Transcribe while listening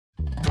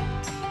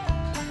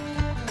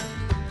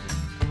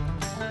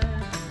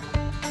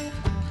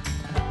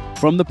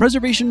From the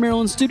Preservation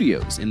Maryland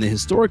studios in the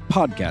historic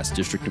podcast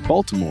district of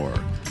Baltimore,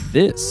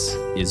 this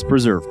is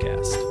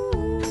PreserveCast.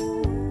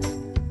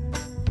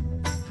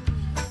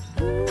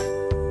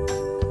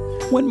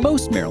 When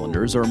most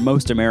Marylanders, or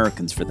most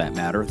Americans for that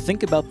matter,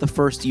 think about the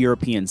first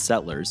European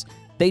settlers,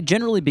 they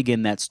generally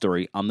begin that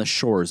story on the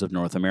shores of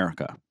North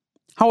America.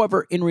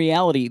 However, in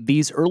reality,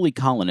 these early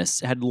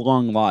colonists had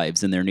long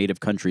lives in their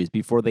native countries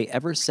before they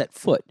ever set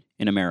foot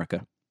in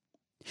America.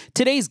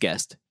 Today's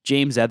guest,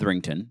 James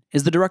Etherington,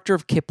 is the director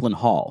of Kipling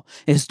Hall,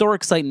 a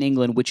historic site in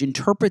England which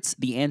interprets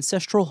the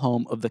ancestral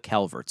home of the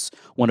Calverts,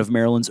 one of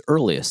Maryland's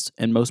earliest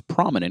and most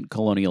prominent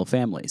colonial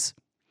families.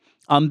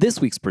 On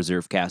this week's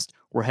PreserveCast,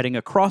 we're heading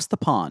across the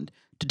pond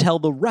to tell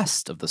the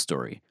rest of the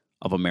story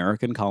of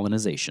American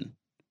colonization.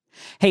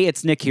 Hey,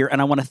 it's Nick here,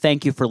 and I want to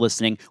thank you for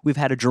listening. We've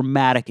had a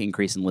dramatic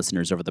increase in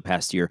listeners over the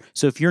past year,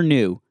 so if you're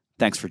new,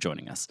 thanks for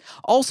joining us.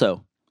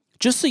 Also,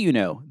 just so you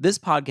know, this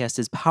podcast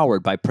is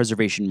powered by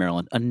Preservation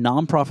Maryland, a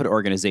nonprofit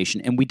organization,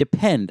 and we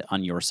depend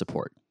on your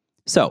support.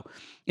 So,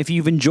 if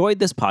you've enjoyed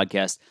this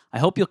podcast, I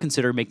hope you'll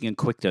consider making a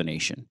quick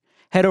donation.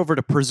 Head over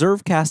to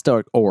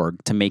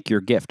preservecast.org to make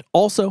your gift.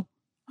 Also,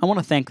 I want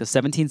to thank the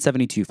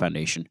 1772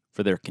 Foundation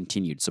for their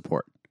continued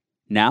support.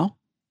 Now,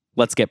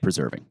 let's get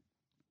preserving.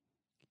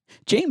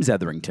 James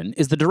Etherington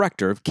is the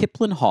director of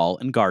Kipling Hall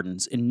and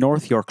Gardens in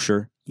North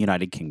Yorkshire,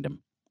 United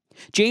Kingdom.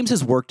 James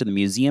has worked in the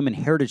museum and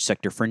heritage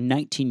sector for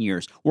 19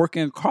 years,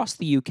 working across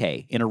the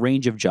UK in a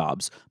range of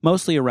jobs,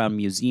 mostly around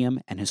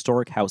museum and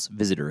historic house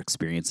visitor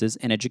experiences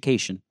and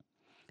education.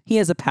 He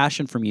has a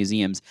passion for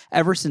museums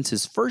ever since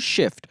his first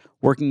shift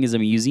working as a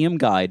museum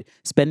guide,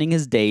 spending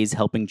his days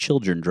helping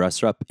children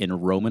dress up in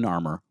Roman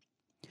armor.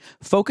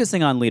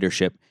 Focusing on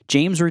leadership,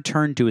 James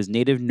returned to his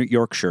native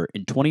Yorkshire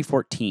in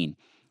 2014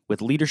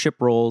 with leadership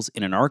roles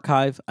in an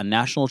archive, a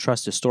National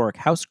Trust Historic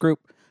House Group,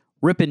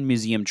 Ripon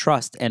Museum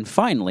Trust, and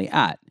finally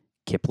at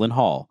Kipling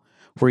Hall,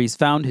 where he's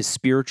found his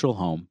spiritual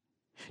home.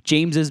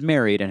 James is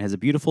married and has a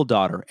beautiful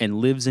daughter and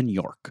lives in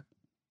York.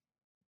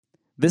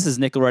 This is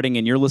Nick Redding,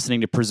 and you're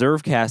listening to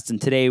PreserveCast,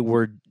 and today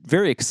we're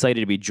very excited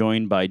to be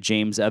joined by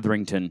James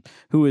Etherington,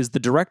 who is the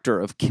director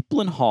of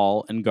Kipling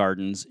Hall and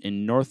Gardens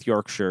in North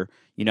Yorkshire,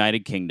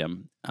 United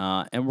Kingdom.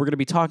 And we're going to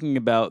be talking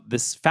about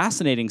this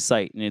fascinating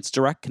site and its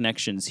direct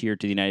connections here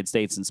to the United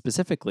States and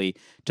specifically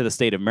to the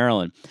state of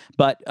Maryland.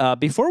 But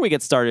before we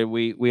get started,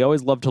 we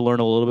always love to learn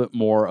a little bit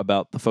more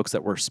about the folks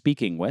that we're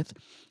speaking with.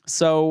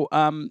 So,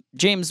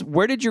 James,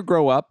 where did you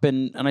grow up,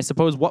 and I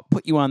suppose what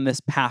put you on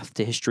this path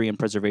to history and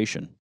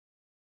preservation?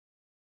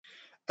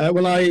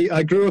 Well,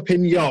 I grew up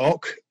in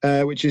York,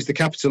 which is the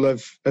capital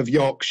of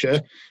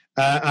Yorkshire,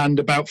 and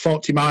about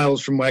 40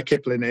 miles from where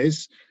Kipling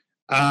is.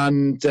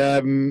 And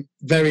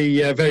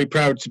very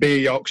proud to be a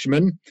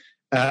Yorkshireman,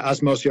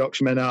 as most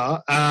Yorkshiremen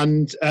are.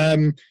 And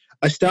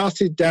I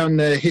started down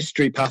the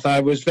history path.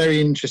 I was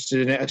very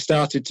interested in it. I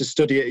started to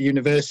study at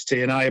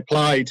university, and I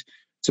applied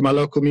to my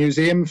local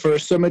museum for a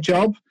summer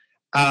job.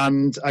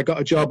 And I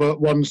got a job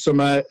at one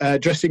summer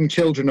dressing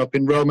children up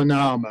in Roman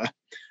armour.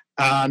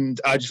 And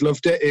I just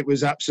loved it. It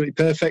was absolutely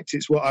perfect.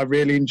 It's what I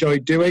really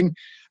enjoyed doing.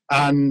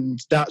 And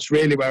that's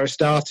really where I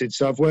started.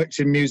 So I've worked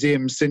in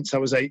museums since I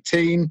was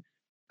 18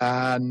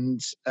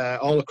 and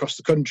all across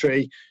the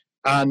country.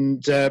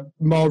 And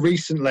more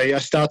recently, I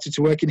started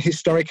to work in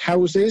historic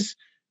houses,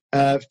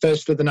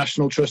 first for the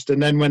National Trust.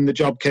 And then when the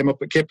job came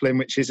up at Kipling,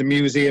 which is a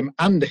museum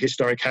and a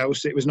historic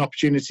house, it was an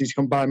opportunity to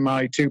combine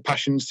my two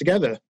passions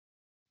together.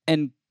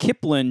 And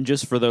Kipling,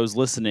 just for those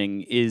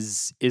listening,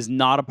 is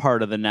not a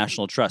part of the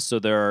National Trust. So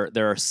there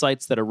are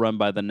sites that are run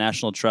by the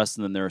National Trust,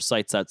 and then there are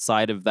sites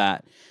outside of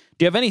that.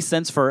 Do you have any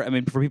sense for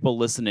people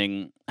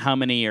listening, how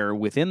many are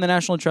within the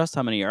National Trust,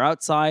 how many are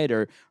outside,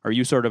 or are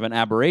you sort of an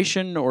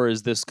aberration, or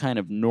is this kind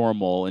of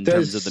normal in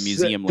terms of the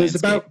museum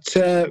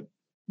landscape?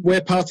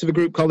 We're part of a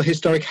group called the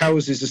Historic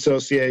Houses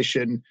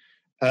Association,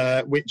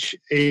 which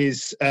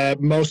is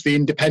mostly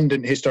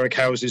independent historic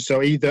houses,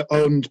 so either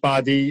owned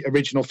by the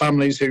original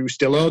families who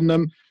still own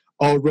them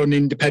or run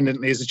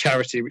independently as a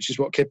charity, which is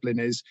what Kipling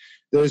is.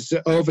 There's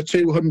over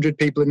 200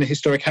 people in the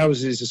Historic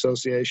Houses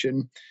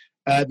Association.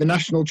 The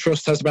National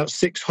Trust has about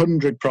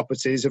 600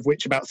 properties, of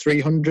which about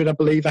 300, I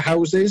believe, are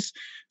houses.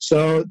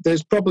 So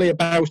there's probably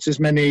about as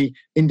many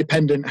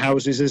independent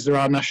houses as there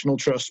are National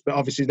Trusts, but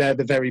obviously they're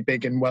the very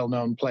big and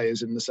well-known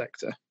players in the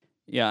sector.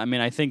 Yeah,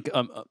 I think,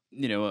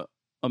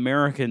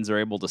 Americans are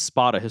able to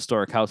spot a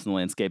historic house in the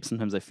landscape.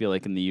 Sometimes I feel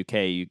like in the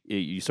UK,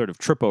 you sort of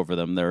trip over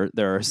them. There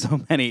are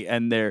so many,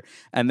 and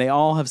they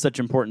all have such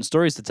important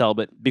stories to tell.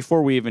 But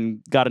before we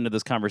even got into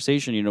this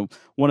conversation,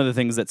 one of the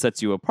things that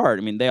sets you apart,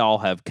 they all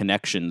have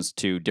connections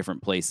to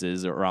different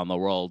places around the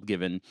world,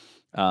 given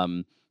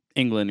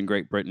England and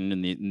Great Britain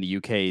and the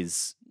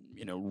UK's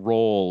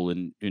role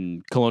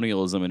in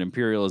colonialism and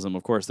imperialism.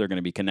 Of course, they're going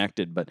to be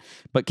connected,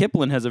 but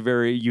Kipling has a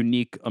very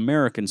unique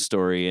American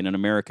story and an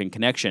American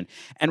connection.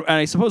 And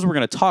I suppose we're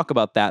going to talk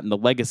about that and the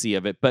legacy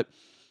of it. But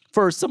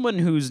for someone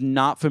who's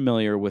not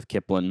familiar with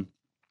Kipling,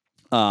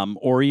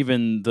 or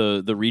even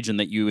the region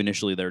that you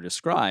initially there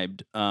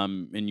described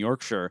in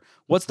Yorkshire.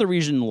 What's the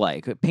region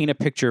like? Paint a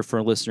picture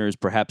for listeners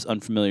perhaps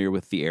unfamiliar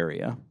with the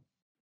area.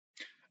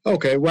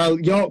 Okay, well,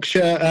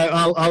 Yorkshire,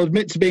 I'll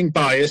admit to being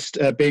biased,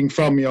 being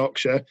from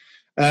Yorkshire,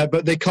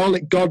 but they call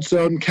it God's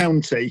own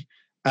county,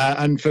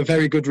 and for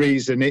very good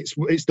reason. It's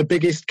the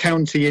biggest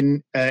county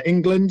in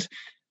England.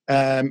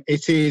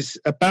 It is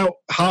about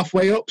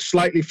halfway up,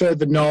 slightly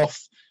further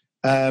north,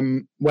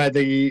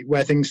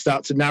 where things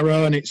start to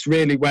narrow, and it's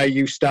really where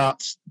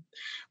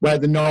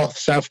the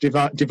north-south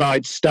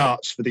divide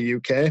starts for the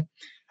UK.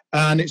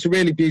 And it's a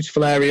really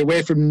beautiful area.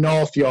 We're from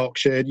North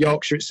Yorkshire.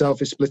 Yorkshire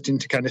itself is split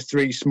into kind of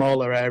three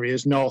smaller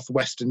areas, north,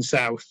 west and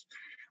south.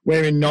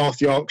 We're in North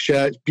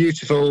Yorkshire. It's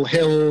beautiful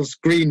hills,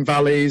 green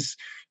valleys,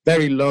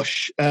 very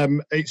lush.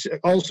 It's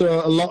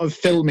also a lot of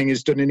filming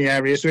is done in the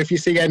area. So if you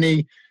see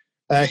any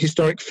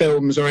historic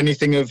films or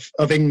anything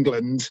of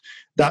England,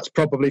 that's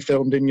probably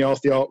filmed in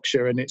North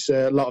Yorkshire, and it's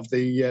a lot of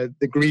the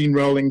green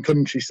rolling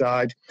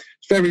countryside.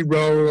 It's very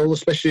rural,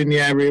 especially in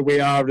the area we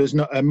are. There's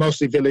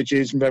mostly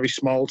villages and very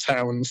small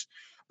towns,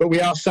 but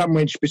we are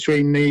sandwiched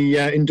between the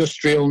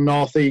industrial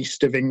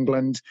northeast of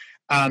England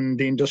and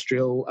the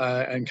industrial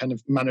and kind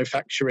of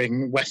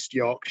manufacturing West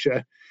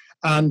Yorkshire.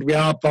 And we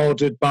are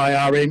bordered by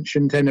our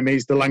ancient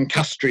enemies, the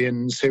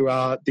Lancastrians, who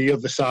are the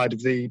other side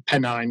of the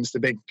Pennines, the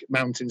big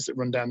mountains that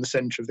run down the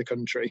centre of the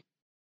country.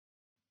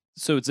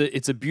 So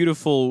it's a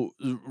beautiful,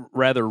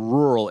 rather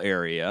rural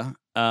area,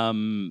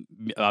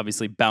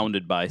 obviously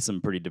bounded by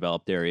some pretty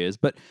developed areas.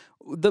 But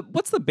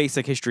what's the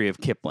basic history of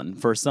Kipling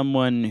for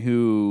someone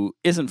who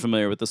isn't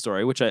familiar with the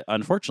story, which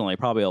unfortunately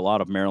probably a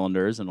lot of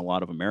Marylanders and a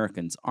lot of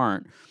Americans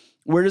aren't?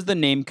 Where does the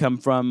name come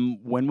from?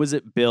 When was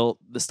it built?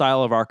 The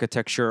style of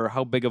architecture?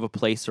 How big of a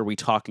place are we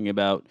talking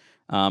about?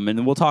 And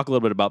then we'll talk a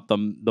little bit about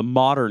the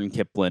modern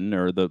Kipling,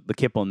 or the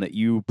Kipling that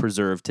you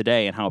preserve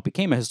today, and how it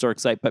became a historic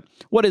site. But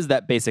what is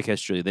that basic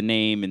history, the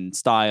name and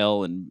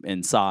style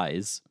and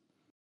size?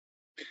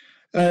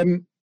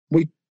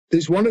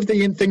 There's one of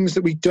the things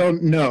that we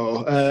don't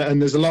know,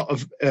 and there's a lot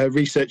of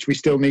research we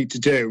still need to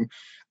do.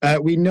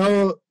 We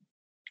know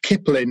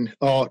Kipling,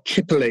 or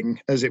Chippling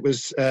as it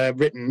was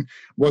written,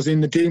 was in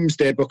the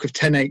Domesday Book of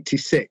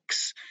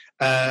 1086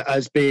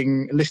 as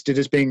being listed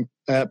as being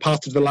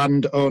part of the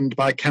land owned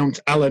by Count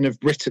Alan of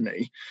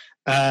Brittany.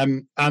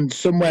 And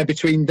somewhere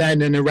between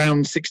then and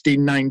around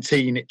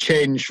 1619, it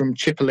changed from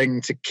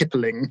Chippling to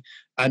Kipling,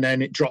 and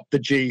then it dropped the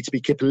G to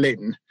be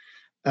Kiplin.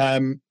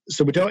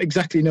 So we don't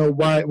exactly know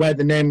where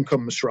the name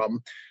comes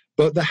from,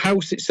 but the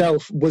house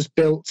itself was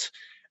built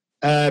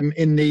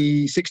in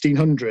the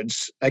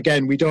 1600s.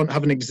 Again, we don't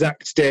have an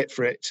exact date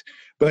for it,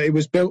 but it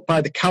was built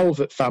by the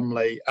Calvert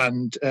family,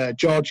 and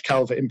George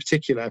Calvert in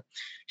particular.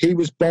 He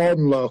was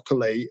born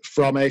locally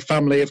from a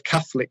family of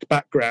Catholic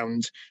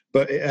background,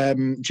 but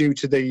due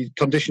to the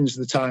conditions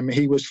of the time,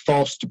 he was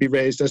forced to be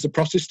raised as a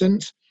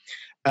Protestant.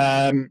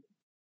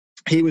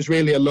 He was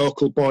really a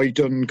local boy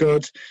done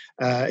good.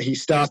 He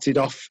started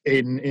off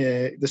in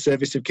the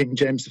service of King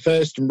James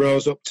I and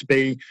rose up to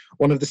be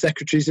one of the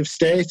Secretaries of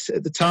State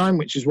at the time,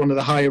 which is one of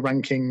the higher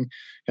ranking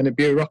kind of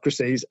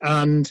bureaucracies.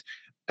 And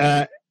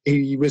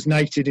he was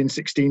knighted in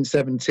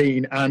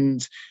 1617,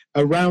 and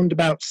around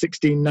about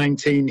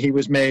 1619 he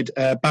was made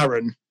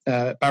Baron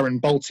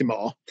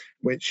Baltimore,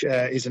 which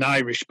is an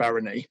Irish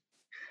barony.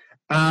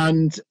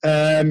 And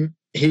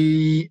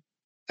he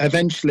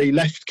eventually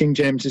left King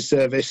James's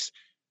service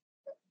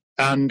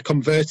and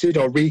converted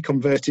or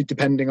reconverted,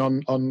 depending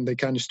on the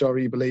kind of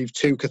story you believe,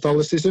 to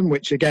Catholicism,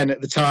 which again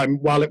at the time,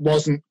 while it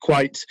wasn't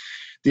quite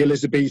the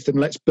Elizabethan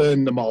let's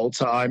burn them all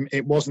time,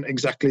 it wasn't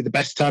exactly the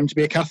best time to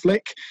be a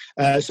Catholic.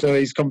 So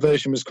his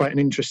conversion was quite an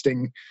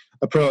interesting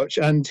approach.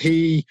 And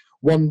he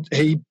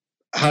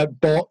had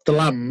bought the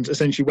land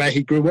essentially where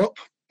he grew up.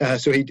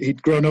 So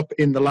he'd grown up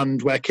in the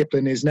land where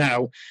Kipling is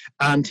now,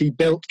 and he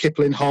built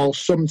Kipling Hall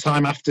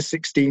sometime after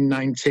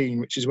 1619,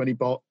 which is when he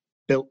bought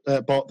the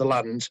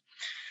land.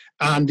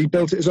 And he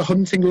built it as a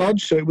hunting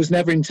lodge, so it was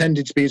never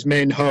intended to be his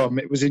main home.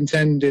 It was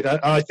intended,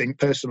 I think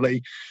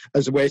personally,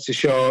 as a way to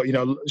show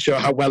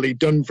how well he'd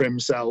done for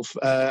himself,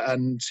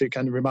 and to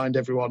kind of remind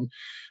everyone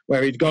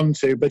where he'd gone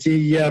to. But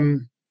he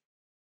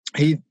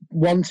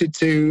wanted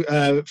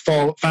to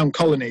found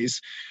colonies,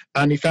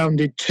 and he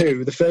founded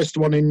two. The first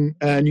one in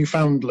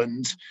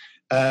Newfoundland,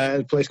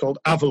 a place called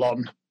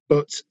Avalon,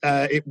 but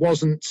it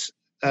wasn't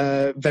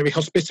very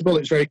hospitable.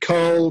 It was very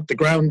cold. The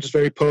ground was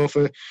very poor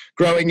for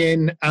growing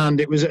in,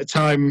 and it was at a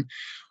time,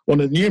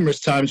 one of the numerous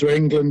times, where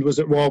England was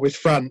at war with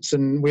France,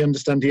 and we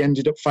understand he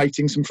ended up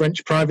fighting some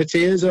French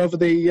privateers over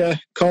the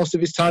course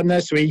of his time there.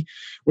 So he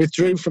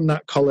withdrew from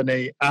that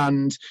colony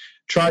and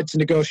tried to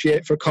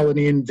negotiate for a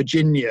colony in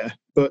Virginia,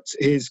 but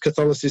his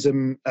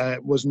Catholicism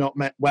was not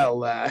met well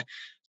there.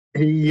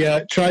 He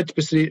tried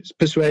to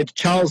persuade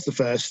Charles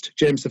I,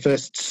 James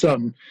I's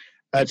son,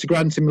 to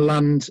grant him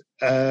land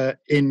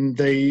in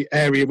the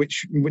area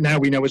which now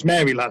we know as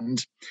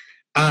Maryland.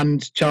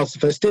 And Charles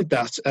I did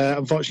that.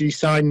 Unfortunately, he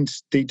signed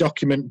the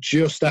document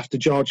just after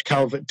George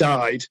Calvert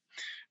died,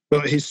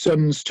 but his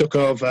sons took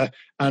over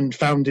and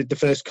founded the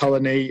first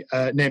colony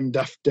named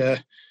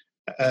after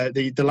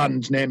the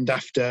land named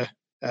after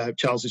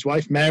Charles's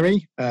wife,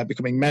 Mary,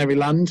 becoming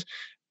Maryland.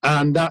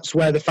 And that's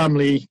where the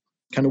family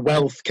kind of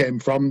wealth came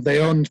from. They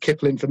owned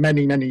Kipling for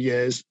many, many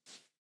years,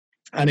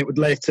 and it would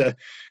later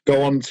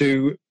go on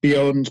to be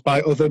owned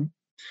by other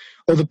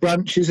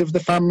branches of the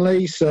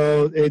family.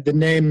 So the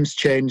names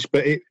changed,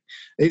 but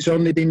it's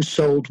only been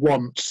sold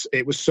once.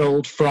 It was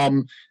sold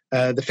from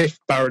the 5th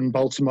Baron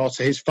Baltimore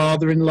to his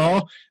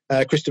father-in-law,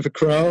 Christopher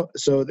Crowe.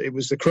 So it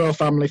was the Crowe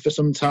family for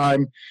some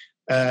time.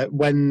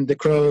 When the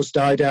Crowes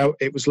died out,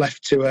 it was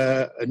left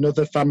to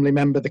another family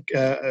member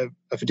of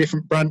a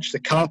different branch, the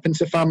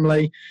Carpenter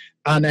family,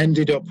 and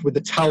ended up with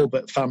the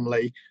Talbot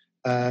family,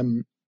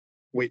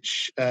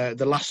 which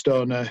the last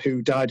owner,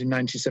 who died in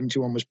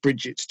 1971, was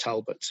Bridget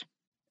Talbot.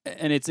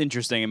 And it's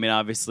interesting. I mean,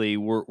 obviously,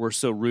 we're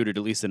so rooted,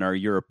 at least in our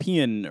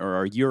European or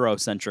our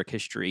Eurocentric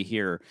history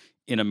here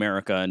in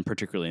America, and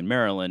particularly in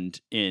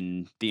Maryland,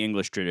 in the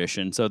English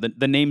tradition. So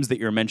the names that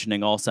you're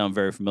mentioning all sound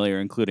very familiar,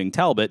 including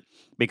Talbot,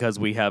 because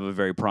we have a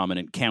very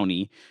prominent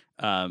county.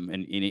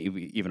 And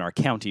even our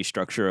county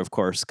structure, of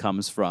course,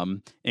 comes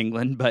from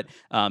England, but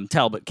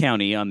Talbot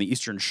County on the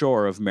eastern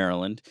shore of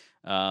Maryland.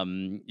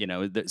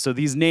 So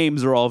these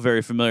names are all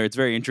very familiar. It's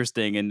very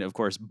interesting, and of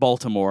course,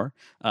 Baltimore.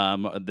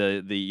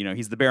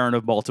 He's the Baron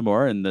of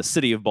Baltimore, and the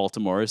city of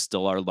Baltimore is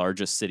still our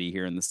largest city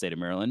here in the state of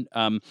Maryland.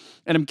 And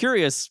I'm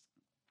curious.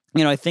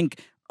 I think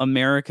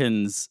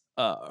Americans,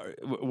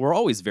 we're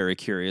always very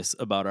curious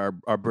about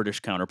our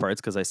British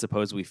counterparts, because I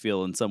suppose we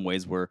feel in some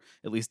ways we're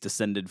at least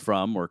descended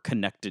from or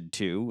connected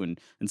to, and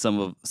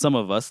some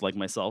of us, like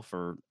myself,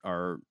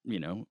 are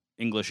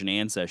English in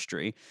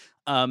ancestry.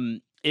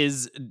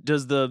 Does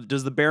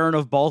the Baron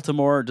of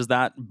Baltimore, does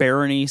that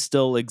barony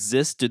still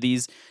exist? Do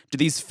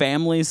these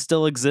families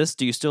still exist?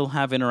 Do you still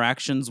have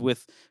interactions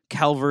with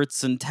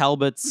Calverts and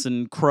Talbots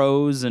and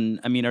Crowes?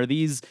 And I mean, are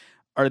these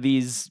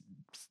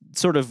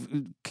sort of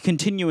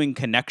continuing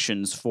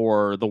connections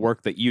for the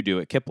work that you do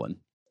at Kipling?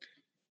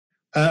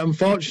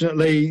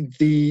 Unfortunately,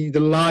 the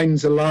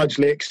lines are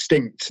largely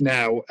extinct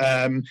now.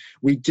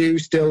 We do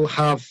still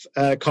have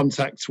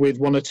contact with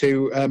one or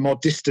two more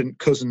distant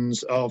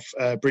cousins of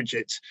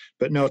Bridget,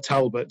 but no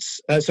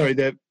Talbots.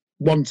 The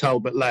one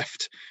Talbot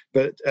left,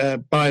 but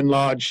by and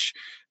large,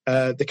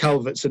 the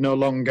Calverts are no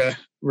longer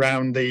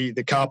round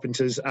the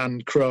Carpenters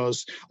and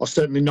Crowes, or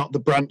certainly not the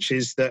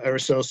branches that are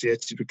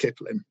associated with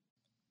Kipling.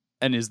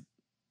 And is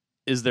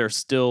there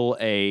still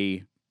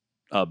a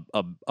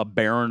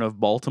Baron of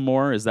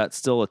Baltimore? Is that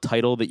still a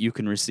title that you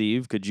can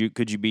receive? Could you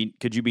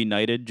be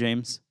knighted,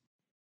 James?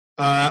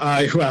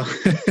 I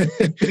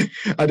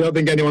don't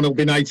think anyone will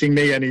be knighting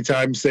me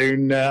anytime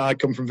soon. I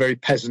come from very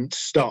peasant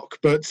stock,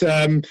 but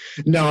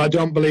no, I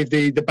don't believe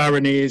the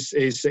barony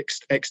is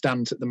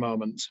extant at the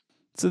moment.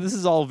 So this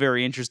is all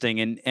very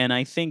interesting, and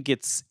I think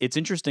it's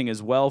interesting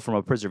as well from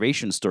a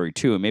preservation story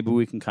too, and maybe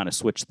we can kind of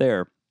switch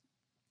there.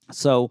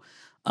 So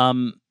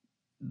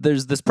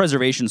there's this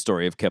preservation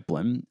story of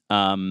Kipling,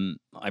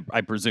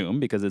 I presume,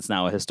 because it's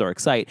now a historic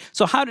site.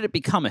 So how did it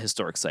become a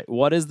historic site?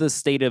 What is the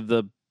state of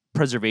the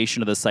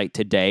preservation of the site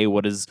today?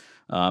 What is,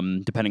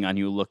 depending on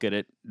who you look at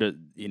it,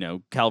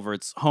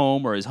 Calvert's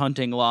home or his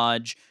hunting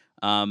lodge?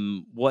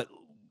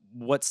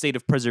 What state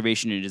of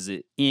preservation is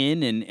it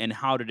in, and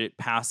how did it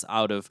pass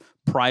out of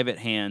private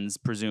hands,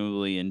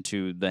 presumably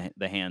into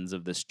the hands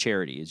of this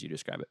charity, as you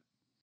describe it?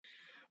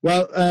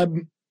 Well,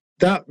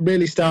 that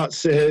really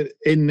starts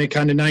in the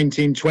kind of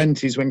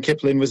 1920s, when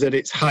Kipling was at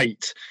its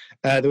height.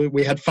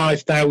 We had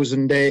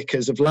 5,000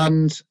 acres of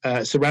land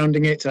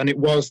surrounding it, and it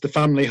was the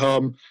family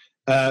home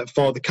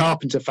for the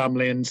Carpenter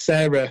family. And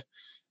Sarah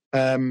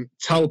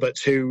Talbot,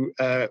 who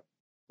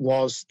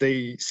was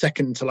the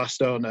second to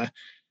last owner,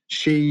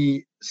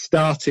 she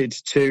started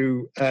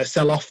to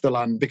sell off the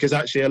land, because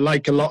actually,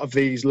 like a lot of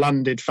these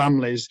landed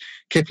families,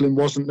 Kipling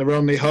wasn't their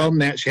only home.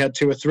 They actually had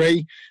two or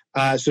three.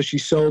 So she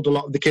sold a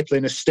lot of the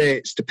Kipling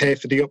estates to pay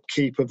for the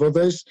upkeep of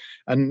others.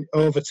 And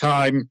over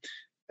time,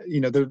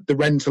 the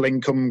rental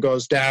income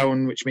goes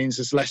down, which means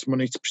there's less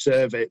money to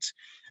preserve it.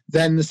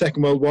 Then the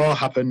Second World War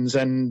happens,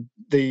 and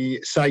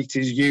the site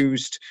is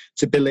used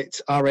to billet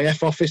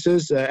RAF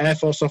officers, Air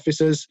Force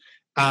officers,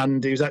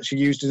 and it was actually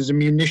used as a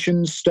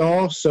munitions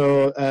store.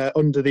 So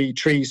under the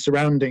trees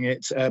surrounding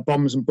it,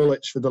 bombs and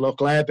bullets for the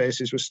local air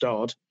bases were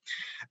stored.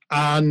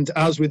 And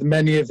as with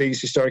many of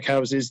these historic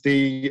houses,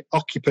 the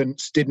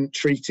occupants didn't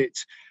treat it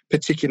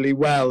particularly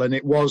well, and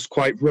it was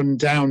quite run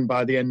down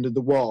by the end of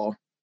the war.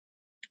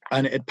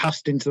 And it had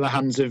passed into the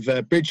hands of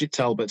Bridget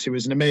Talbot, who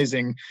was an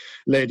amazing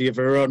lady of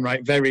her own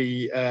right,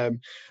 very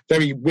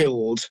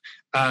willed.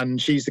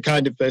 And she's the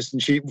kind of person,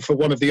 for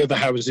one of the other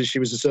houses she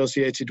was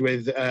associated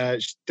with, there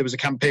was a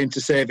campaign to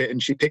save it,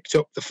 and she picked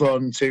up the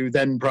phone to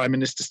then Prime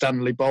Minister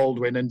Stanley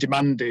Baldwin and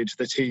demanded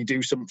that he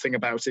do something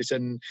about it,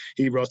 and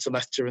he wrote a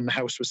letter and the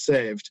house was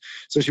saved.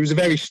 So she was a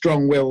very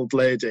strong-willed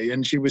lady,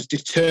 and she was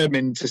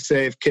determined to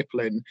save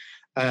Kipling.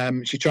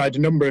 She tried a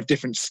number of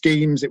different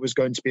schemes. It was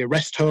going to be a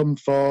rest home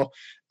for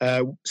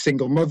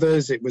single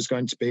mothers. It was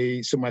going to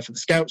be somewhere for the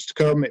Scouts to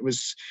come.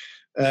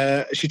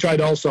 She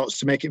tried all sorts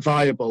to make it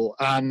viable,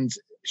 and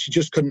she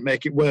just couldn't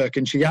make it work.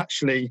 And she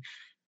actually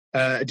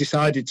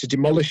decided to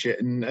demolish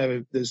it.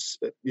 And there's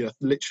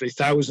literally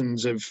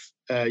thousands of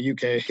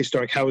UK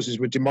historic houses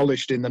were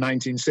demolished in the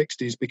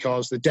 1960s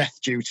because the death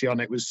duty on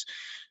it was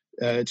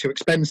too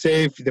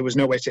expensive. There was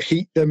no way to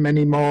heat them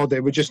anymore.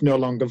 They were just no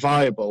longer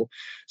viable.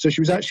 So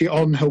she was actually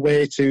on her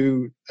way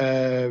to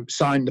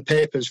sign the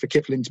papers for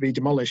Kipling to be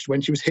demolished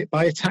when she was hit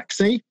by a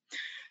taxi.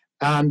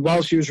 And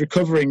while she was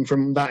recovering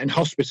from that in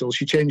hospital,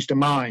 she changed her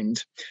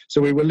mind.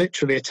 So we were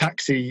literally a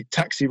taxi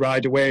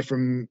ride away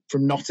from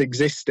not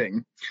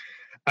existing.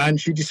 And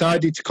she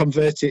decided to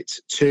convert it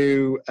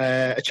to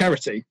a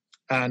charity.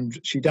 And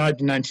she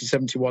died in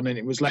 1971, and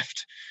it was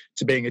left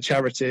to being a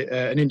charity,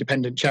 an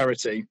independent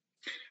charity,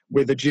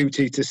 with a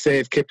duty to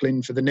save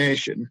Kipling for the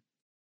nation.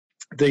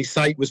 The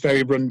site was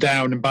very run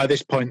down, and by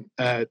this point,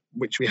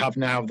 which we have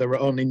now, there are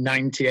only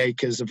 90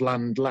 acres of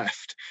land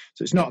left.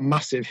 So it's not a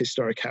massive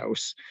historic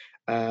house.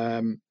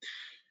 And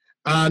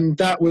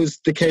that was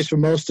the case for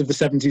most of the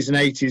 70s and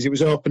 80s. It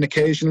was open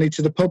occasionally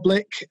to the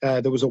public.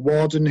 There was a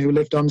warden who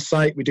lived on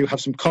site. We do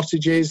have some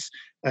cottages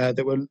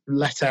that were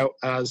let out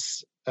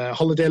as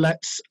holiday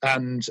lets,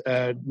 and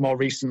more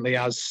recently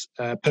as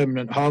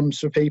permanent homes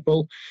for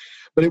people.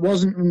 But it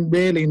wasn't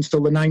really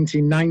until the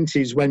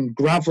 1990s, when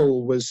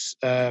gravel was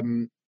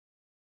going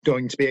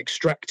to be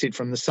extracted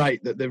from the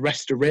site, that the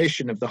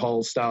restoration of the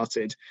hall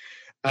started.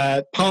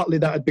 Partly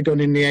that had begun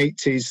in the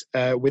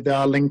 80s with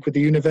our link with the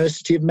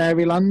University of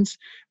Maryland.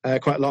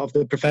 Quite a lot of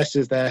the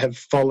professors there have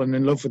fallen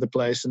in love with the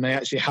place, and they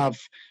actually have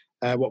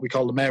what we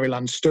call the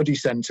Maryland Study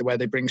Centre, where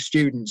they bring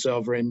students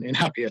over in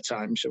happier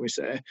times, shall we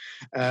say.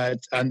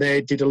 And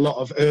they did a lot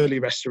of early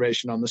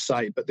restoration on the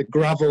site, but the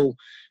gravel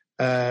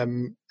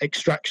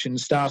extraction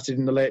started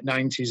in the late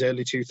 90s,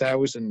 early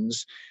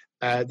 2000s.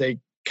 They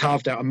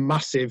carved out a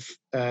massive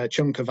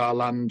chunk of our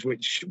land,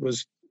 which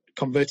was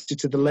converted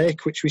to the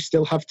lake, which we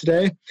still have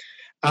today.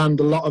 And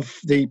a lot of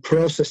the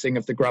processing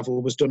of the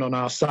gravel was done on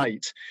our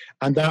site,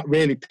 and that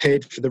really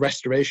paid for the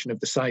restoration of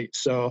the site.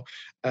 So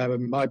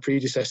my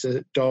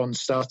predecessor, Dawn,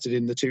 started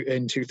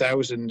in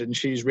 2000, and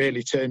she's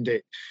really turned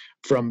it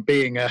from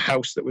being a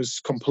house that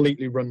was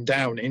completely run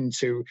down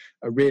into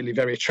a really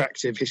very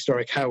attractive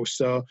historic house.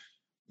 So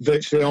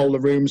virtually all the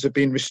rooms have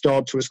been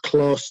restored to as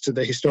close to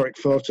the historic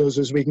photos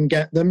as we can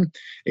get them.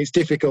 It's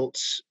difficult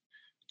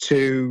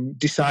to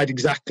decide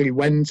exactly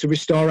when to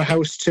restore a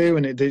house to,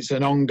 and it's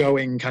an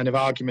ongoing kind of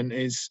argument.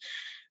 Is,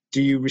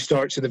 do you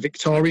restore it to the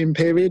Victorian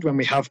period when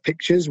we have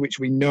pictures which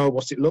we know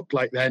what it looked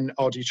like then,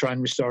 or do you try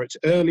and restore it to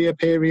earlier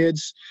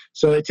periods?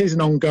 So it is an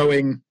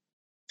ongoing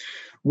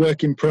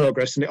work in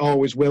progress, and it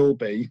always will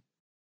be.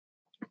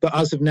 But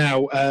as of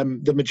now,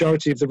 the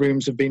majority of the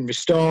rooms have been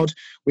restored.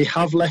 We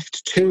have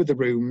left two of the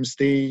rooms,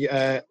 the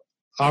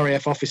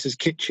RAF officers'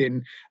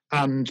 kitchen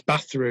and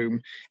bathroom,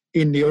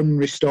 in the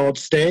unrestored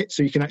state,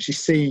 so you can actually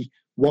see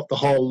what the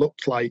hall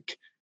looked like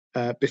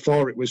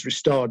before it was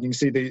restored. You can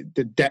see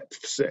the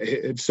depths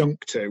it had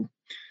sunk to.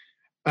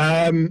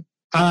 And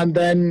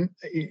then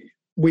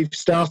we've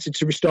started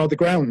to restore the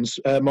grounds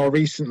more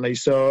recently.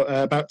 So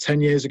about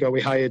 10 years ago, we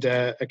hired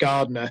a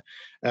gardener,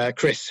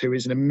 Chris, who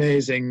is an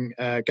amazing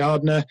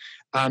gardener,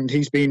 and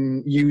he's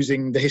been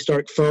using the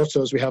historic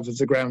photos we have of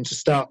the ground to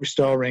start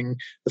restoring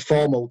the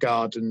formal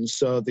gardens.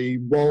 So the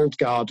walled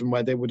garden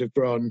where they would have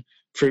grown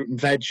fruit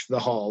and veg for the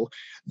hall,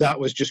 that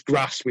was just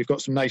grass. We've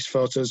got some nice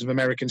photos of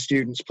American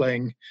students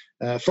playing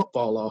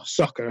football or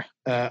soccer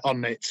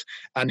on it,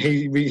 and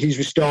he's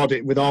restored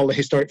it with all the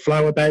historic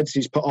flower beds.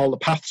 He's put all the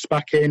paths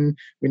back in.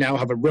 We now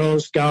have a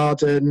rose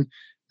garden,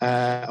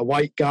 a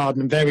white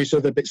garden, and various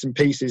other bits and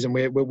pieces, and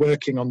we're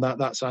working on that.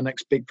 That's our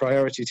next big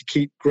priority, to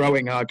keep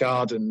growing our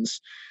gardens.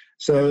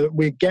 So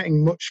we're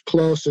getting much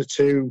closer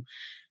to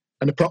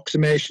an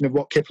approximation of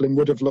what Kipling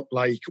would have looked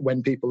like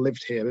when people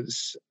lived here.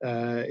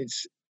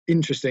 It's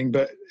interesting,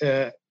 but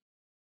a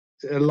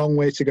long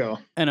way to go.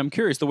 And I'm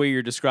curious, the way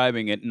you're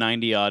describing it,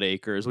 90 odd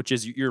acres, which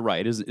is, you're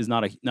right, is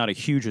not a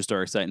huge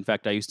historic site. In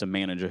fact, I used to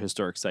manage a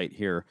historic site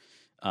here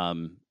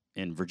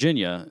in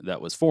Virginia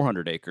that was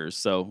 400 acres.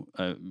 So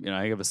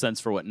I have a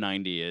sense for what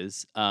 90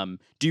 is.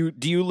 Do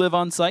you live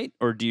on site,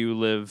 or do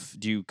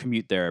you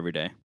commute there every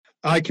day?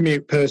 I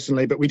commute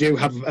personally, but we do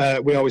have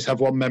we always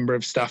have one member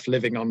of staff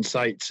living on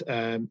site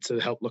to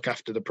help look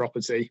after the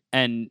property.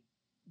 And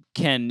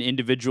can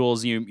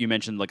individuals, you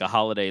mentioned like a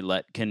holiday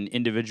let, can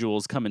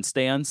individuals come and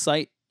stay on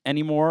site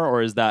anymore,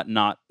 or is that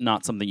not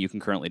something you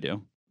can currently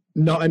do?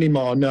 Not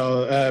anymore,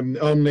 no.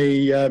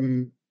 Only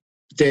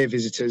day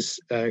visitors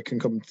can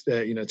come,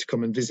 to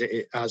come and visit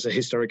it as a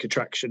historic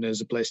attraction,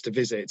 as a place to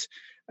visit,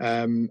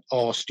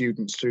 or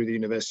students through the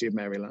University of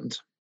Maryland.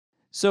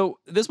 So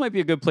this might be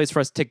a good place for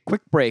us to take a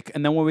quick break,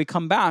 and then when we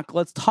come back,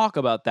 let's talk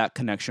about that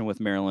connection with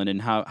Maryland and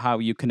how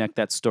you connect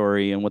that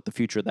story and what the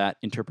future of that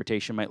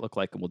interpretation might look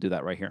like, and we'll do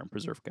that right here on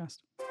PreserveCast.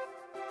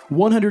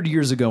 100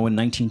 years ago in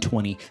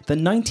 1920, the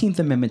 19th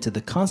Amendment to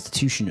the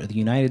Constitution of the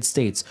United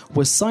States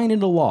was signed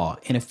into law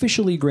and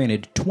officially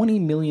granted 20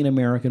 million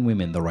American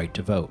women the right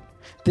to vote.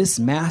 This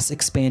mass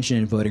expansion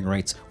in voting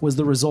rights was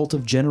the result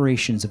of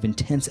generations of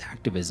intense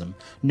activism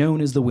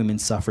known as the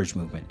women's suffrage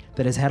movement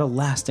that has had a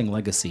lasting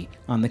legacy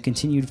on the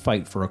continued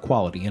fight for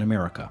equality in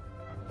America.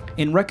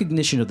 In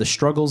recognition of the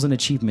struggles and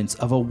achievements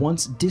of a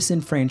once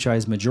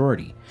disenfranchised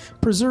majority,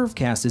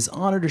 PreserveCast is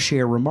honored to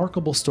share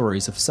remarkable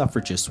stories of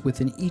suffragists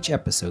within each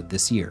episode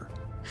this year.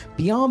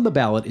 Beyond the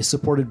Ballot is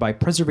supported by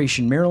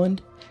Preservation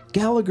Maryland,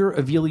 Gallagher,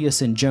 Avelius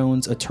 &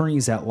 Jones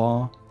Attorneys at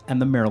Law,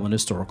 and the Maryland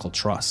Historical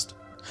Trust.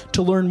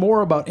 To learn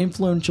more about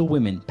influential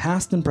women,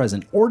 past and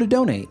present, or to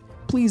donate,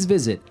 please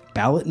visit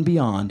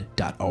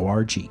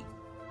ballotandbeyond.org.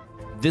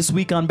 This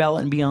week on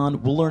Ballot and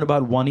Beyond, we'll learn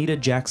about Juanita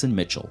Jackson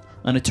Mitchell,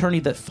 an attorney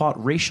that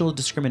fought racial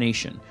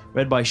discrimination,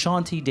 read by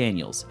Sean T.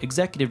 Daniels,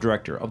 Executive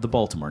Director of the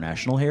Baltimore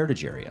National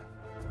Heritage Area.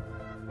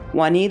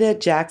 Juanita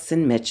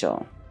Jackson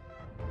Mitchell.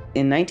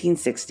 In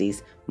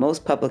 1960s,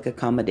 most public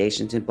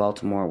accommodations in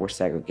Baltimore were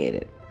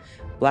segregated.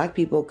 Black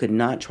people could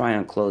not try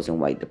on clothes in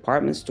white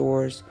department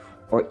stores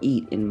or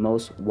eat in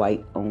most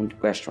white-owned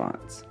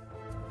restaurants.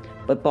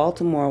 But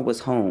Baltimore was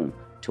home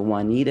to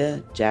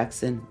Juanita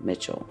Jackson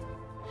Mitchell.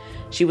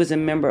 She was a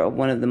member of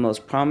one of the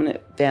most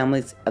prominent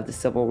families of the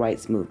civil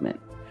rights movement.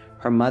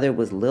 Her mother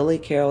was Lily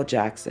Carroll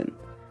Jackson,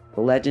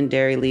 the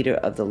legendary leader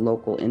of the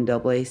local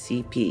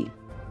NAACP.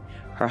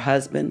 Her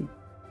husband,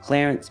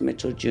 Clarence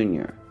Mitchell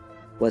Jr.,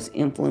 was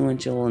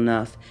influential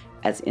enough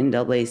as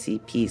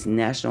NAACP's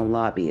national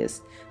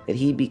lobbyist that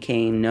he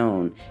became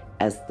known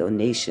as the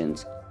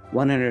nation's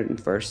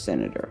 101st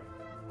senator.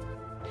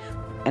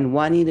 And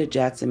Juanita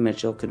Jackson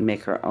Mitchell could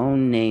make her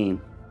own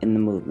name in the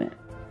movement.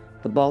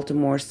 The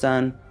Baltimore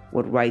Sun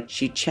would write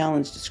she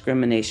challenged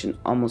discrimination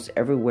almost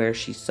everywhere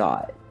she saw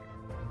it.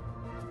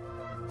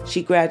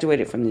 She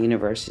graduated from the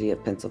University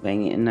of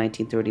Pennsylvania in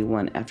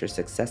 1931 after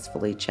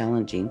successfully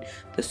challenging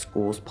the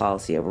school's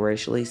policy of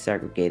racially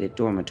segregated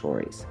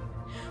dormitories.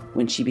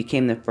 When she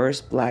became the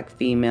first Black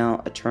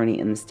female attorney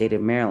in the state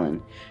of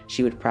Maryland,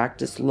 she would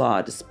practice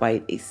law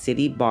despite a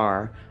city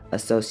bar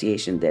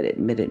association that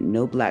admitted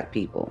no Black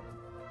people.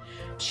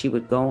 She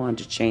would go on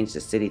to change the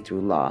city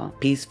through law,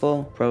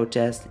 peaceful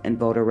protest, and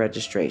voter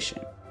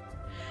registration.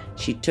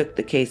 She took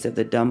the case of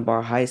the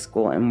Dunbar High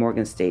School and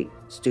Morgan State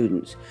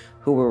students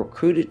who were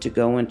recruited to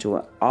go into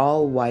an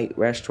all-white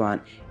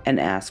restaurant and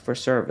ask for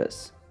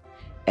service.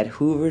 At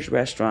Hoover's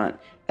restaurant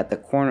at the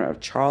corner of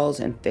Charles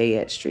and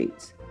Fayette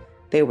Streets,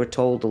 they were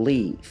told to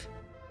leave.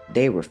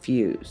 They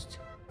refused.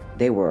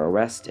 They were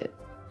arrested.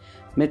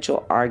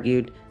 Mitchell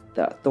argued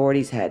the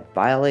authorities had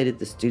violated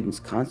the students'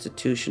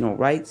 constitutional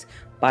rights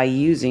by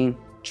using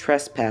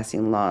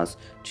trespassing laws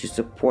to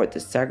support the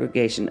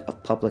segregation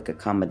of public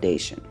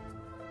accommodation.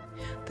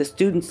 The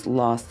students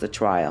lost the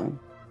trial.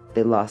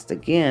 They lost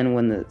again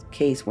when the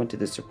case went to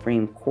the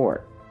Supreme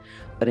Court.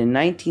 But in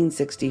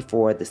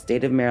 1964, the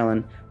state of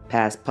Maryland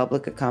passed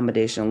public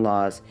accommodation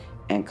laws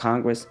and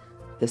Congress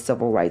the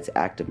Civil Rights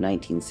Act of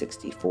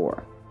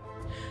 1964.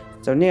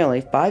 So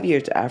nearly 5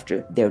 years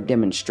after their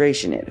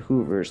demonstration at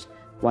Hoover's,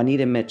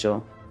 Juanita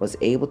Mitchell was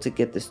able to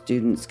get the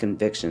students'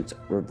 convictions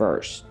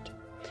reversed,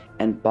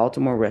 and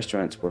Baltimore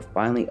restaurants were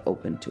finally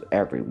open to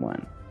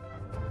everyone.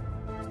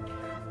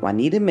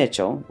 Juanita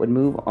Mitchell would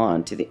move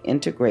on to the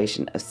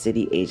integration of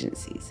city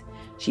agencies.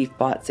 She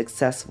fought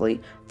successfully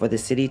for the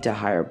city to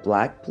hire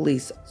Black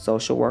police,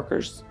 social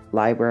workers,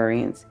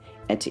 librarians,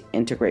 and to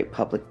integrate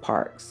public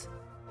parks,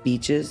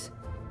 beaches,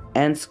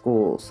 and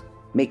schools,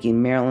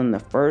 making Maryland the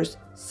first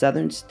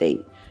southern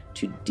state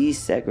to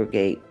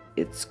desegregate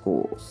its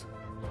schools.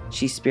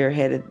 She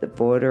spearheaded the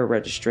voter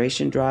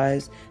registration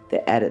drives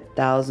that added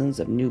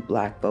thousands of new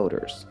Black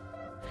voters.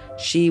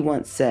 She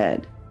once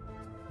said,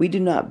 "We do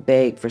not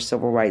beg for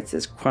civil rights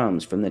as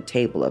crumbs from the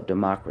table of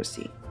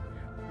democracy.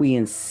 We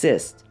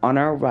insist on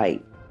our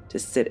right to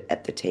sit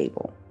at the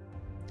table."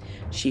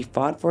 She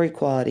fought for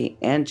equality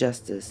and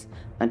justice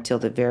until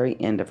the very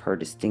end of her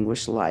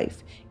distinguished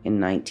life in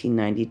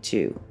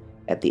 1992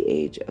 at the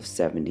age of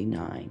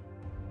 79.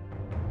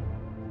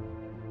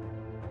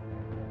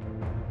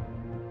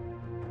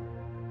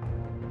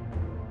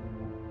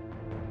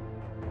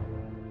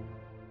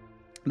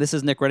 This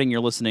is Nick Redding.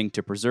 You're listening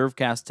to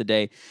PreserveCast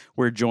today.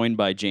 We're joined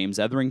by James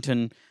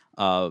Etherington,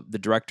 the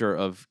director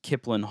of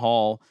Kipling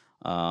Hall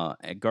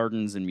at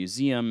Gardens and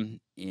Museum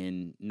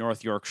in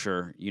North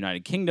Yorkshire,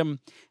 United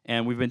Kingdom.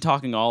 And we've been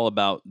talking all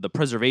about the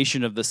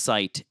preservation of the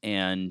site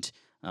and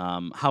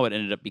how it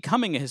ended up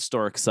becoming a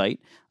historic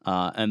site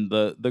and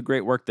the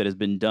great work that has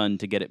been done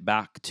to get it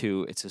back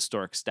to its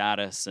historic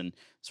status and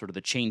sort of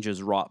the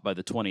changes wrought by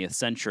the 20th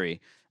century.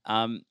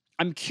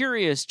 I'm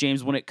curious,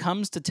 James, when it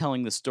comes to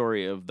telling the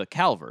story of the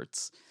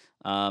Calverts,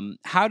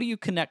 How do you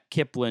connect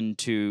Kipling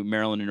to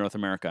Maryland and North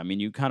America? I mean,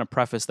 you kind of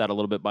preface that a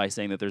little bit by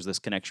saying that there's this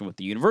connection with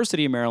the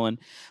University of Maryland,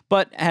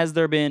 but has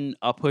there been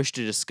a push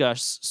to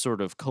discuss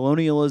sort of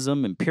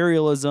colonialism,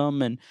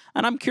 imperialism, and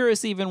I'm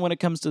curious, even when it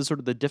comes to sort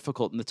of the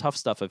difficult and the tough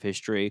stuff of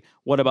history,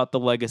 what about the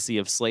legacy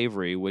of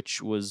slavery,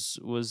 which was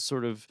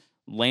sort of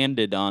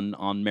landed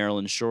on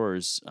Maryland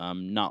shores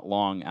not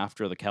long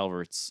after the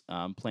Calverts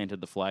planted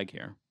the flag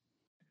here?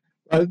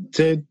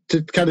 To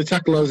kind of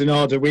tackle those in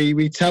order,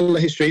 we tell the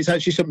history. It's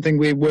actually something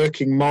we're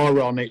working more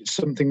on. It's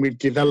something we've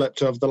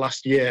developed over the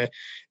last year,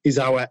 is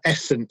our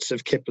essence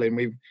of Kipling.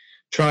 We've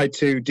tried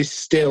to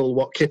distill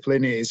what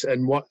Kipling is,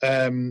 and what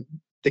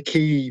the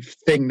key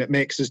thing that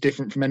makes us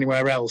different from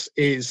anywhere else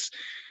is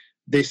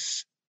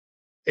this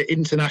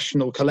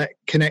international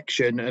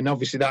connection. And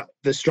obviously that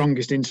the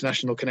strongest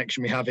international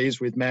connection we have is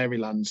with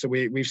Maryland. So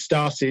we've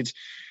started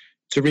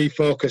to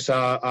refocus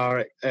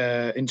our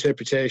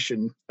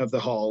interpretation of the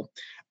hall.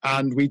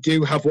 And we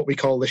do have what we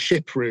call the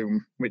ship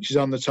room, which is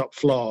on the top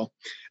floor.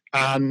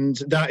 And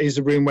that is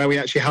a room where we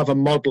actually have a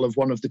model of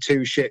one of the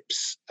two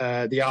ships,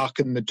 the Ark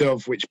and the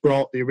Dove, which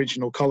brought the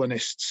original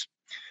colonists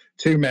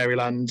to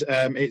Maryland.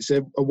 It's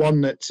a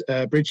one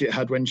that Bridget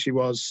had when she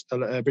was,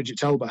 Bridget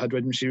Talbot had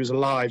when she was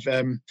alive.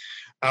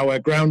 Our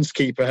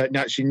groundskeeper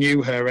actually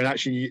knew her and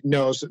actually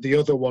knows that the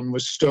other one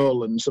was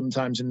stolen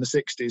sometimes in the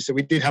 60s. So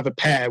we did have a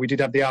pair. We did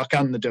have the Ark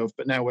and the Dove,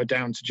 but now we're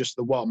down to just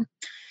the one.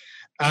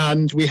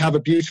 And we have a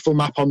beautiful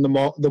map on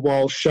the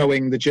wall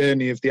showing the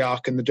journey of the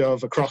Ark and the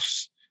Dove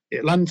across the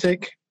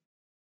Atlantic.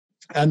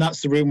 And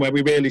that's the room where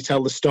we really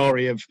tell the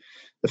story of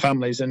the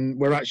families. And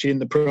we're actually in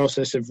the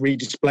process of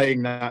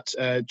redisplaying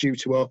that, due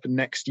to open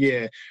next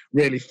year,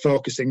 really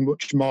focusing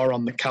much more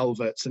on the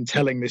Calverts and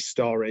telling this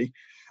story.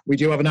 We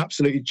do have an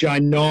absolutely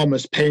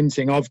ginormous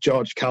painting of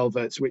George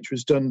Calvert, which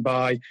was done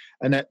by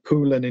Annette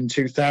Poulin in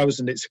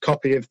 2000. It's a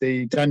copy of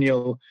the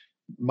Daniel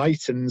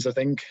Mytens, I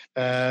think,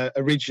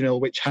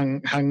 original, which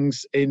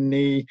hangs in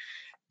the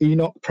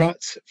Enoch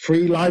Pratt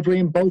Free Library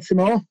in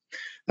Baltimore.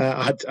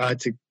 I had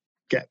to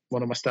get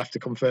one of my staff to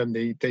confirm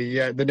the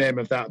name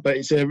of that, but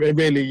it's a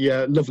really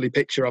lovely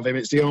picture of him.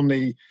 It's the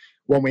only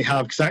one we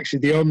have, because actually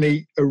the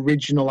only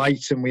original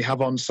item we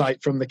have on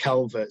site from the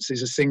Calverts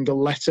is a single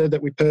letter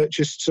that we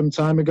purchased some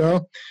time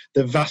ago.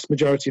 The vast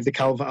majority of the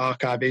Calvert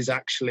archive is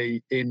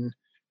actually in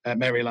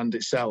Maryland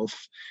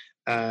itself,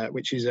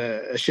 which is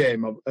a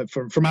shame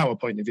from our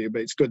point of view,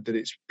 but it's good that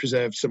it's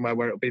preserved somewhere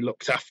where it'll be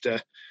looked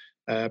after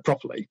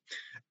properly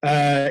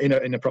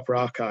in a proper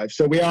archive.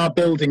 So we are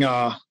building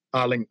our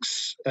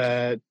links,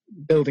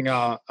 building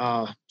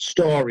our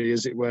story,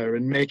 as it were,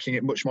 and making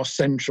it much more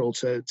central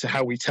to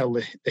how we tell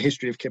the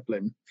history of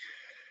Kipling.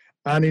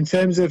 And in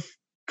terms of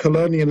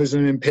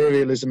colonialism,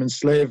 imperialism, and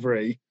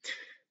slavery,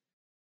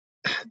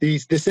 the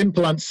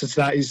simple answer to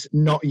that is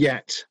not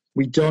yet.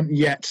 We don't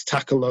yet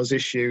tackle those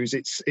issues.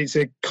 It's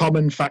a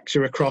common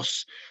factor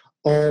across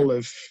all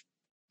of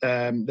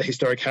the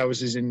historic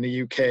houses in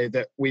the UK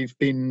that we've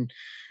been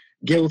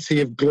guilty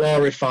of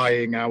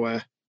glorifying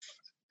our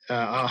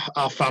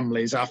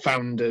families, our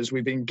founders.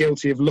 We've been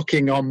guilty of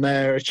looking on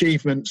their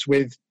achievements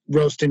with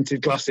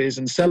rose-tinted glasses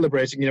and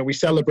celebrating. We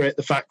celebrate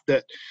the fact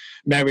that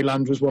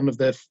Maryland was one of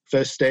the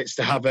first states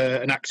to have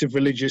an active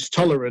religious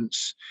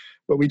tolerance,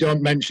 but we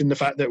don't mention the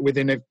fact that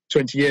within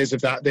 20 years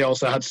of that, they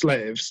also had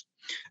slaves.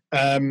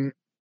 And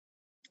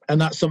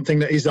that's something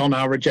that is on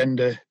our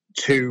agenda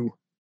to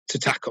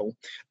tackle.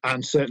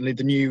 And certainly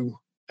the new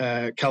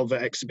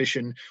Calvert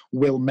exhibition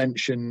will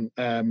mention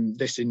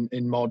this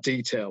in more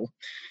detail.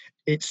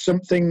 It's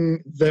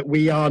something that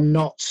we are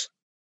not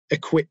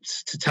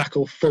equipped to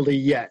tackle fully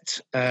yet.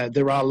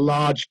 There are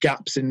large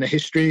gaps in the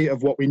history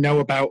of what we know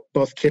about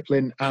both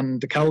Kipling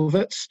and the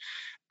Calverts.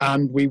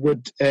 And we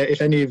would,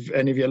 if any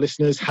of your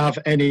listeners have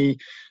any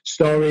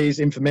stories,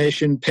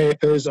 information,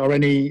 papers, or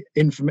any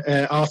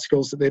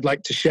articles that they'd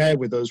like to share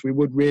with us, we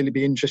would really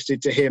be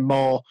interested to hear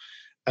more,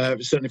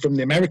 certainly from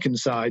the American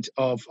side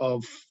of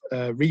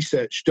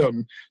research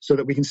done, so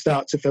that we can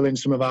start to fill in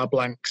some of our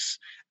blanks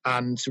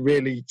and to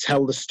really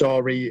tell the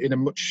story in a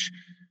much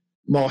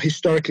more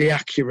historically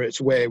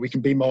accurate way. We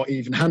can be more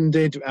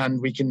even-handed,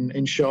 and we can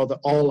ensure that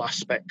all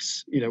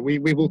aspects, we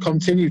will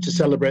continue to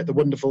celebrate the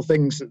wonderful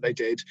things that they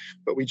did,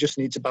 but we just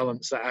need to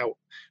balance that out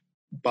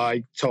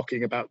by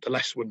talking about the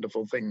less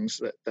wonderful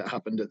things that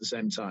happened at the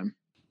same time.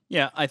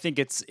 Yeah, I think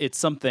it's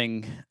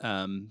something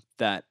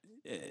that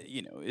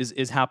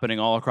is happening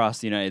all across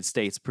the United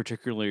States,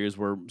 particularly as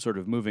we're sort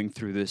of moving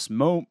through this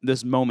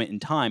moment in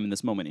time and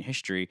this moment in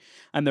history.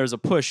 And there's a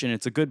push, and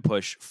it's a good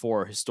push,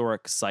 for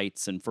historic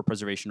sites and for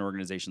preservation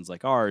organizations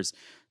like ours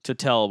to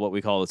tell what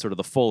we call sort of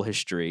the full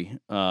history.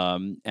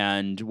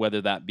 And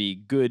whether that be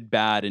good,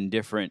 bad, and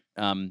different,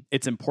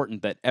 it's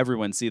important that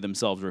everyone see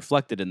themselves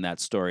reflected in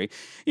that story.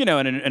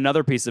 And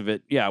another piece of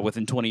it,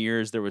 within 20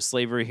 years, there was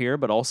slavery here,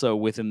 but also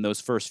within those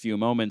first few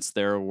moments,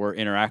 there were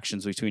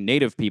interactions between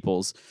Native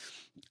peoples.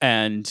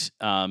 and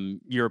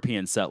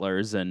European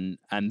settlers, and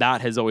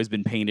that has always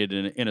been painted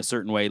in a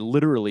certain way,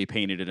 literally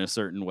painted in a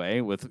certain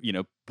way, with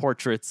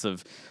portraits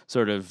of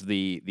sort of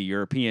the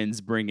Europeans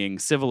bringing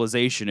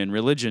civilization and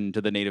religion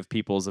to the native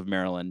peoples of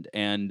Maryland,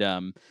 and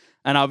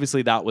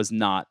obviously that was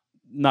not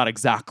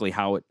exactly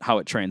how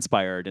it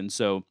transpired, and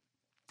so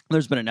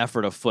there's been an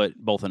effort afoot,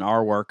 both in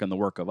our work and the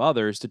work of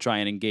others, to try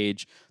and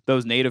engage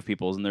those native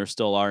peoples, and there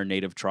still are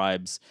native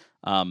tribes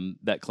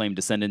that claim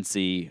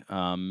descendancy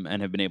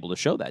and have been able to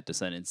show that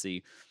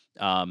descendancy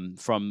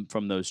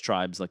from those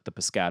tribes like the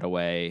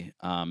Piscataway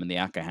and the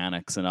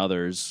Acahannocks and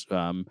others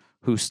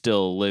who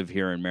still live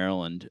here in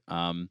Maryland,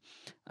 and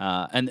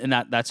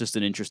that's just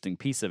an interesting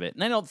piece of it.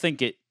 And I don't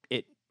think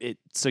it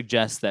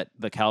suggests that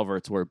the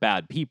Calverts were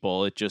bad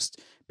people. It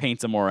just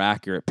paints a more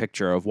accurate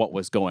picture of what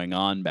was going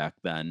on back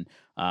then,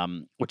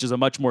 which is a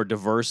much more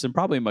diverse and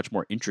probably a much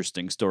more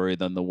interesting story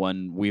than the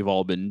one we've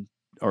all been,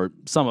 or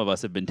some of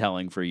us have been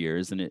telling for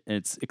years. And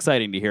it's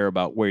exciting to hear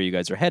about where you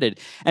guys are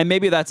headed. And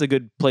maybe that's a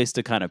good place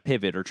to kind of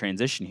pivot or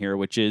transition here,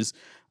 which is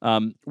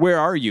where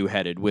are you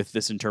headed with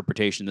this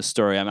interpretation, this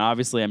story? I mean,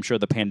 obviously, I'm sure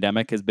the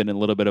pandemic has been a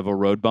little bit of a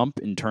road bump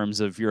in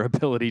terms of your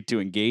ability to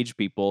engage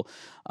people.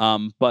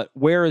 But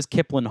where is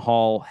Kiplin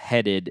Hall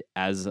headed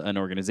as an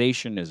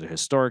organization, as a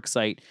historic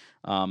site,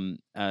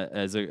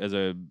 as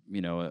a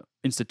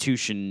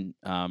institution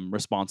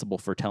responsible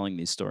for telling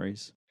these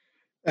stories?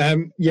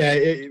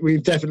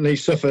 We've definitely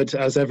suffered,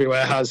 as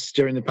everywhere has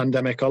during the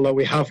pandemic, although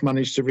we have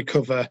managed to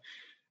recover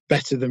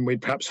better than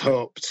we'd perhaps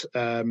hoped.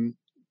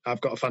 I've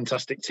got a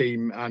fantastic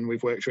team, and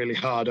we've worked really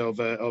hard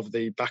over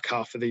the back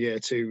half of the year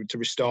to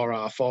restore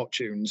our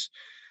fortunes.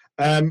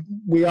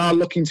 We are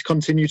looking to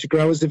continue to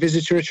grow as a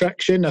visitor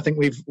attraction. I think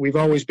we've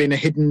always been a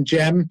hidden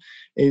gem,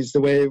 is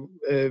the way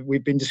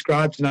we've been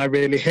described, and I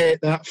really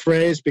hate that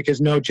phrase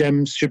because no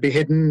gems should be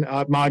hidden.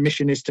 My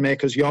mission is to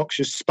make us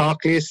Yorkshire's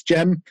sparkliest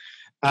gem,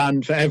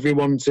 and for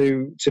everyone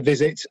to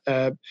visit,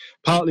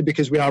 partly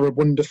because we are a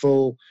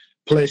wonderful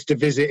place to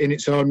visit in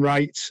its own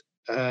right,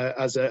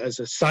 as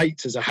a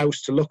site, as a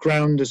house to look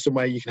around, as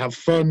somewhere you can have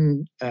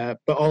fun,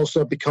 but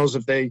also because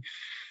of the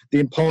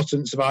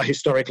importance of our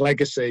historic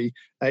legacy.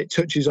 It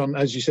touches on,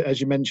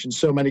 as you mentioned,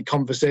 so many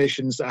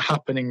conversations that are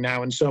happening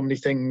now and so many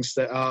things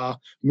that are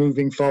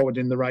moving forward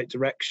in the right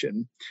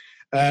direction.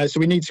 So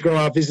we need to grow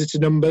our visitor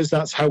numbers.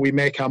 That's how we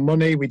make our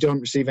money. We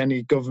don't receive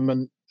any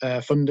government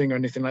funding or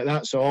anything like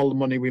that. So all the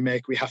money we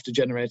make, we have to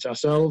generate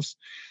ourselves.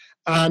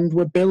 And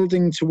we're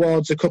building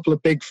towards a couple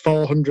of big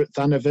 400th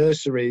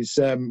anniversaries.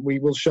 We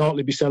will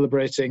shortly be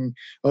celebrating,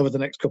 over the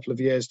next couple of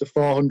years, the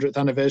 400th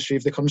anniversary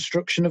of the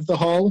construction of the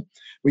hall.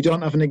 We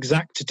don't have an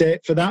exact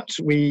date for that.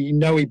 We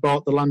know he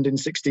bought the land in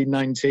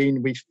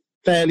 1619. We're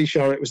fairly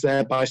sure it was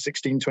there by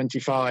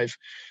 1625.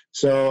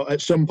 So at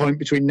some point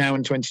between now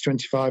and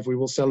 2025, we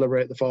will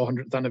celebrate the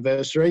 400th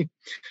anniversary.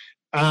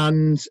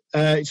 And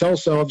it's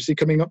also obviously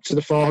coming up to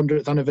the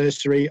 400th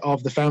anniversary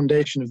of the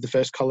foundation of the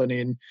first colony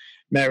in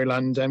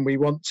Maryland, and we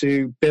want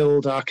to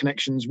build our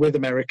connections with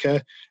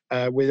America,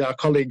 with our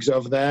colleagues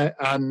over there.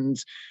 And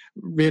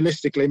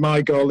realistically,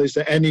 my goal is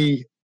that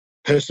any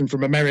person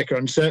from America,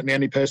 and certainly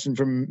any person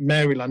from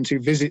Maryland who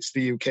visits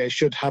the UK,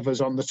 should have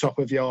us on the top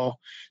of your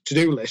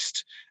to-do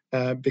list,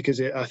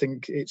 because I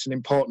think it's an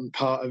important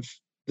part of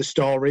the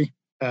story,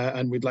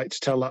 and we'd like to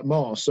tell that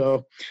more.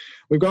 So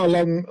we've got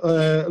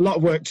a lot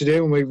of work to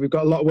do, and we've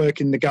got a lot of work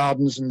in the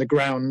gardens and the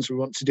grounds. We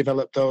want to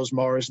develop those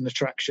more as an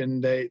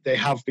attraction. They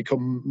have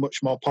become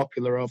much more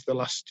popular over the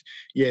last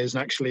years,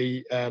 and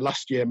actually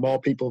last year more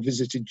people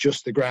visited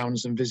just the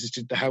grounds than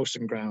visited the house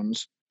and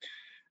grounds.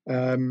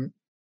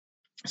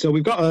 So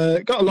we've got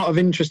a lot of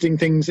interesting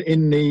things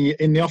in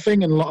the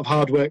offing and a lot of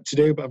hard work to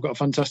do, but I've got a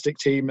fantastic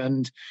team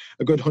and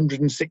a good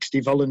 160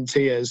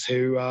 volunteers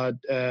who are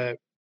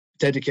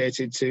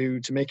dedicated to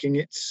making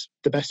it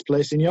the best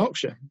place in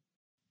Yorkshire.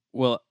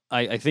 Well,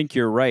 I think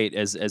you're right.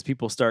 As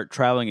people start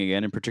traveling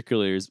again, and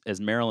particularly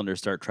as Marylanders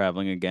start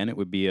traveling again, it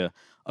would be a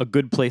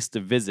good place to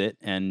visit.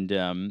 And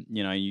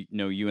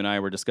you and I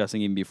were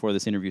discussing even before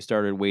this interview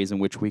started ways in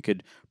which we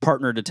could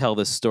partner to tell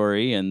this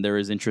story. And there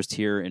is interest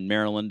here in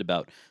Maryland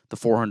about the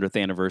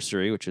 400th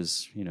anniversary, which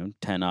is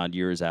 10 odd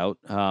years out.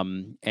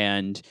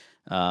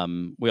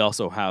 We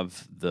also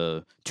have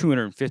the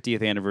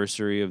 250th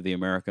anniversary of the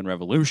American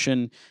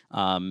Revolution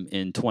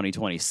in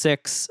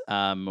 2026,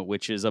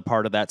 which is a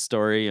part of that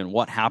story, and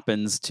what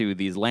happens to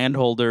these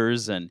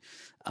landholders and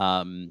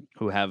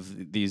who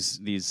have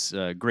these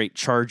great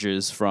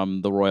charges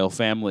from the royal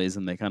families,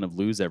 and they kind of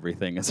lose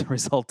everything as a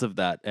result of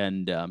that,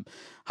 and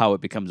how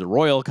it becomes a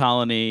royal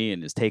colony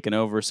and is taken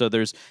over. So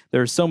there's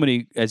so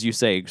many, as you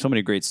say, so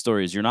many great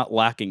stories. You're not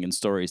lacking in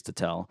stories to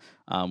tell,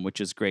 which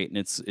is great, and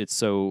it's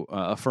so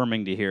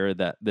affirming to hear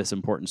that this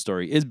important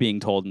story is being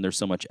told, and there's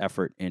so much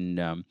effort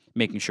in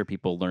making sure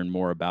people learn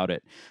more about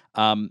it.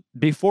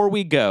 Before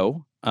we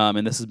go,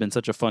 and this has been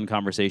such a fun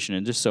conversation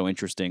and just so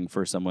interesting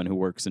for someone who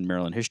works in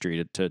Maryland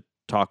history to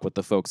talk with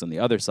the folks on the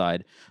other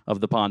side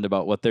of the pond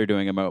about what they're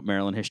doing about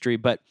Maryland history.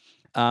 But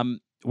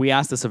we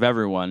ask this of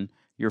everyone.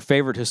 your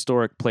favorite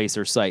historic place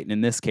or site. And in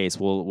this case,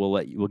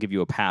 we'll give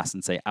you a pass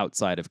and say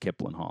outside of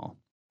Kiplin Hall.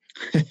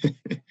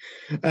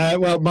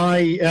 Well,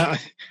 I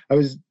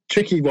was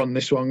tricky one.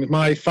 This one.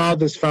 My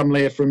father's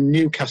family are from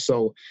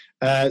Newcastle,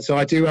 so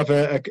I do have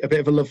a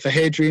bit of a love for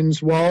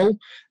Hadrian's Wall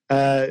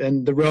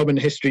and the Roman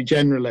history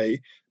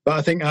generally. But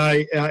I think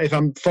if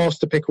I'm forced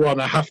to pick one,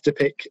 I have to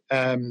pick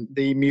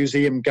the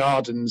Museum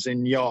Gardens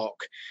in York.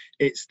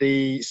 It's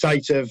the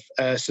site of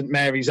St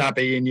Mary's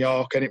Abbey in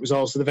York, and it was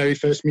also the very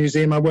first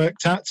museum I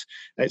worked at.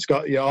 It's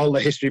got all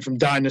the history from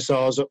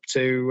dinosaurs up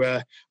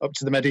to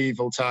the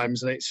medieval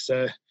times, and it's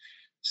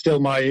still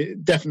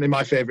definitely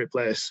my favourite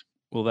place.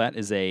 Well, that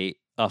is a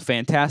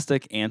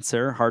fantastic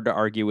answer. Hard to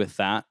argue with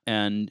that.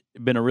 And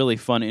been a really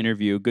fun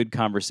interview, good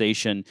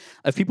conversation.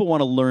 If people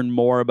want to learn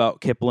more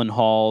about Kiplin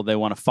Hall, they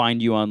want to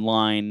find you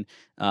online,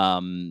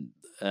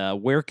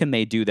 where can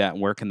they do that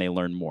and where can they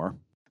learn more?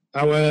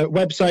 Our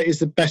website is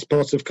the best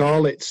port of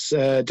call. It's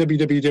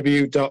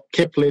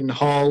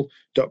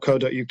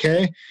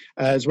www.kiplinhall.co.uk.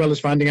 As well as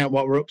finding out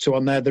what we're up to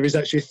on there, there is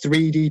actually a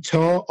 3D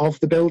tour of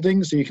the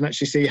building, so you can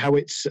actually see how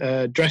it's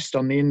dressed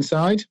on the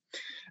inside.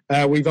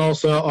 We've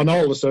also, on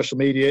all the social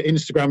media,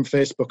 Instagram,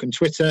 Facebook and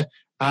Twitter,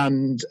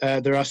 and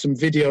there are some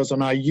videos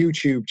on our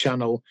YouTube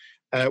channel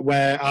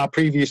where our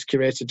previous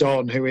curator,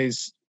 Dawn, who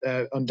is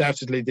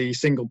undoubtedly the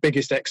single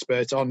biggest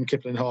expert on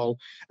Kiplin Hall,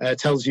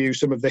 tells you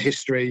some of the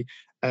history,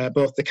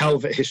 both the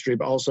Calvert history,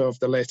 but also of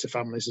the later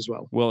families as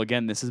well. Well,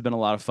 again, this has been a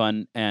lot of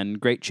fun and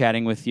great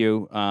chatting with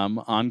you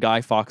on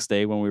Guy Fawkes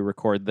Day when we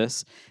record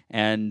this,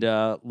 and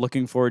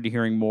looking forward to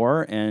hearing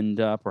more and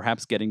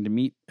perhaps getting to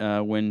meet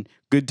when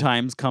good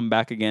times come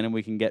back again and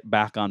we can get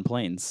back on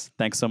planes.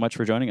 Thanks so much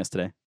for joining us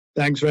today.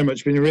 Thanks very much.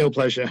 It's been a real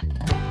pleasure.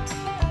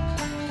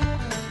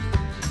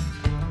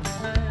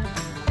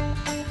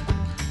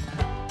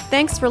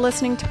 Thanks for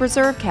listening to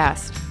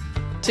PreserveCast.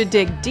 To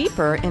dig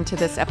deeper into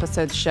this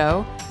episode's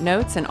show,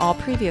 notes, and all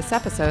previous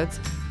episodes,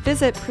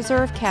 visit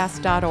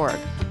preservecast.org.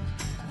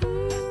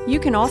 You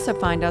can also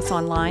find us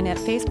online at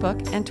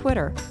Facebook and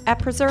Twitter at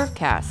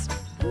PreserveCast.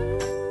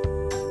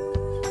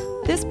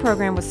 This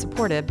program was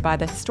supported by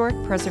the Historic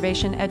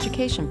Preservation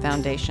Education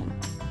Foundation.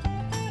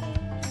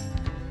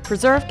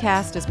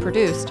 PreserveCast is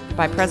produced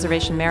by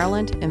Preservation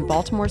Maryland in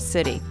Baltimore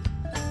City.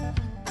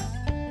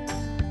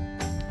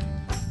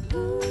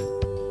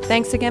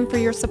 Thanks again for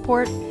your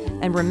support,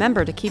 and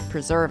remember to keep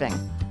preserving.